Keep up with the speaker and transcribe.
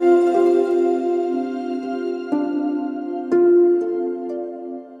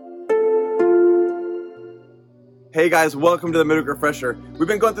Hey guys, welcome to the Midweek Refresher. We've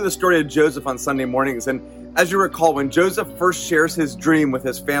been going through the story of Joseph on Sunday mornings, and as you recall, when Joseph first shares his dream with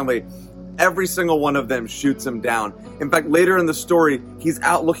his family, every single one of them shoots him down. In fact, later in the story, he's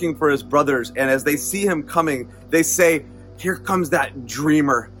out looking for his brothers, and as they see him coming, they say, "Here comes that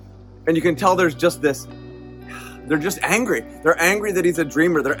dreamer." And you can tell there's just this, they're just angry. They're angry that he's a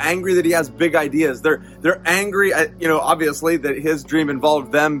dreamer. They're angry that he has big ideas. They're angry at, obviously that his dream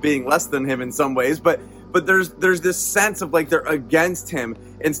involved them being less than him in some ways, but there's this sense of like they're against him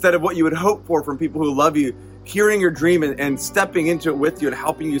instead of what you would hope for from people who love you, hearing your dream and stepping into it with you and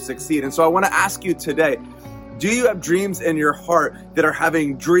helping you succeed. And so I want to ask you today, do you have dreams in your heart that are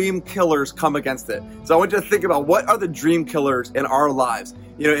having dream killers come against it? So I want you to think about, what are the dream killers in our lives?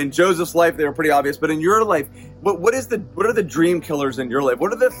 In Joseph's life, they were pretty obvious, but in your life, what are the dream killers in your life?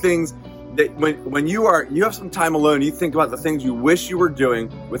 What are the things that when you have some time alone, you think about the things you wish you were doing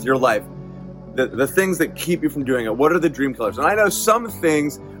with your life? The things that keep you from doing it. What are the dream killers? And I know some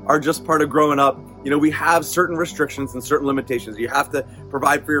things are just part of growing up. We have certain restrictions and certain limitations. You have to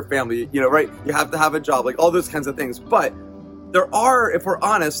provide for your family, right? You have to have a job, like all those kinds of things. But there are, if we're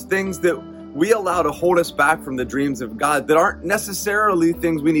honest, things that we allow to hold us back from the dreams of God that aren't necessarily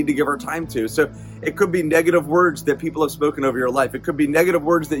things we need to give our time to. So it could be negative words that people have spoken over your life. It could be negative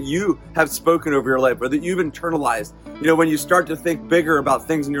words that you have spoken over your life or that you've internalized. When you start to think bigger about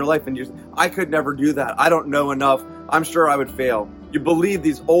things in your life and I could never do that. I don't know enough. I'm sure I would fail. You believe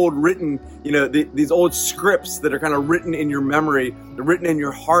these old written, these old scripts that are kind of written in your memory, written in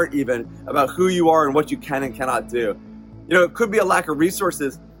your heart even, about who you are and what you can and cannot do. It could be a lack of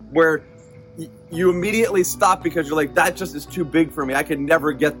resources where you immediately stop because you're like, that just is too big for me. I could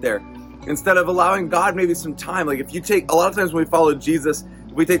never get there. Instead of allowing God maybe some time. Like if you take, a lot of times when we follow Jesus,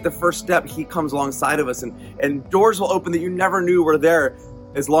 we take the first step, he comes alongside of us and doors will open that you never knew were there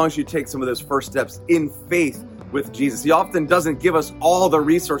as long as you take some of those first steps in faith with Jesus. He often doesn't give us all the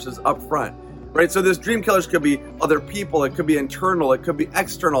resources up front, right? So this dream killers could be other people. It could be internal. It could be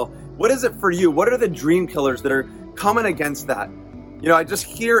external. What is it for you? What are the dream killers that are coming against that? I just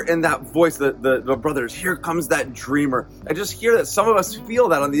hear in that voice, the brothers, here comes that dreamer. I just hear that some of us feel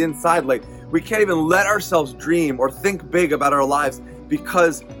that on the inside, like we can't even let ourselves dream or think big about our lives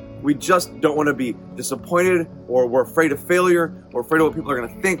because we just don't want to be disappointed, or we're afraid of failure, or afraid of what people are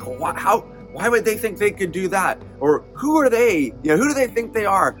going to think. Why would they think they could do that? Or who are they? Who do they think they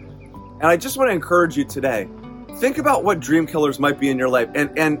are? And I just want to encourage you today, think about what dream killers might be in your life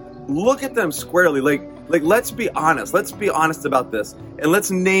and look at them squarely. Like, let's be honest. Let's be honest about this. And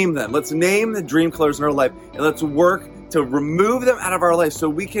let's name them. Let's name the dream killers in our life. And let's work to remove them out of our life so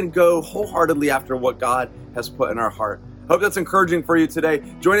we can go wholeheartedly after what God has put in our heart. Hope that's encouraging for you today.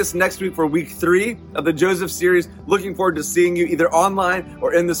 Join us next week for week 3 of the Joseph series. Looking forward to seeing you either online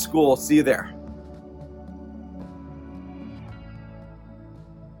or in the school. See you there.